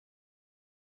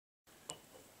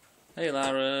Hey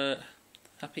Lara,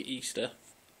 happy Easter.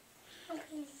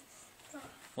 Okay.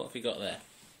 What have you got there?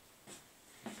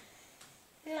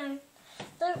 No,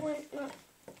 don't want that,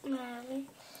 Mary.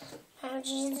 Oh,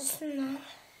 Jesus, no.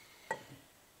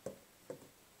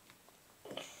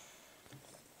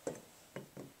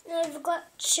 No, we've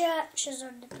got churches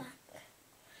on the back.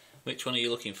 Which one are you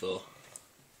looking for?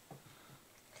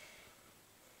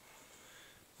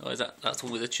 Oh, is that's the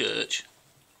one with the church?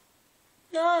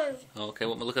 No. Okay,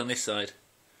 want me to look on this side?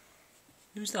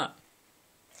 Who's that?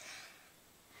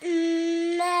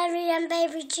 Mary and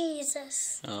baby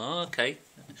Jesus. Oh, okay.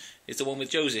 Is the one with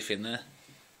Joseph in there?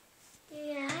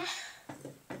 Yeah.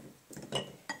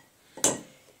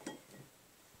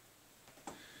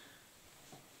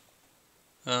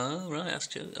 Oh, right, that's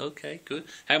Joseph. Okay, good.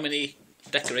 How many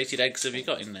decorated eggs have you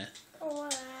got in there?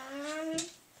 1,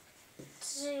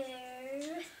 2,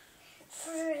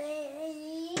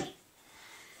 3,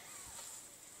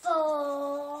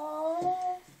 4,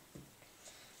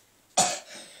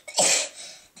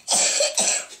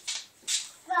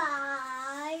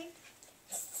 5,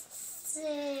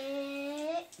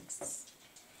 6,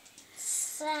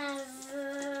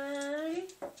 7,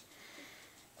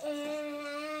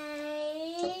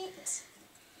 8.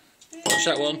 Catch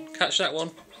that one. Catch that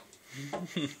one.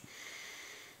 9.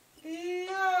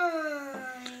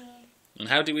 And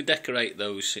how did we decorate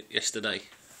those yesterday?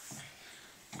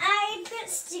 I put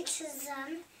stickers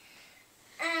on,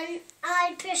 and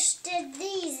I pushed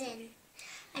these in,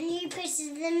 and you put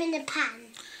them in a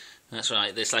pan. That's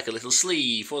right. There's like a little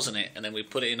sleeve, wasn't it? And then we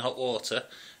put it in hot water,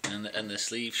 and the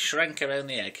sleeve shrank around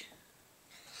the egg.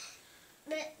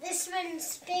 But this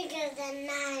one's bigger than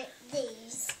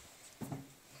these,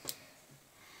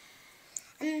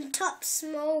 and the top's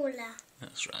smaller.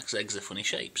 That's right, because eggs are funny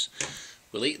shapes.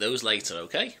 We'll eat those later,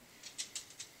 okay?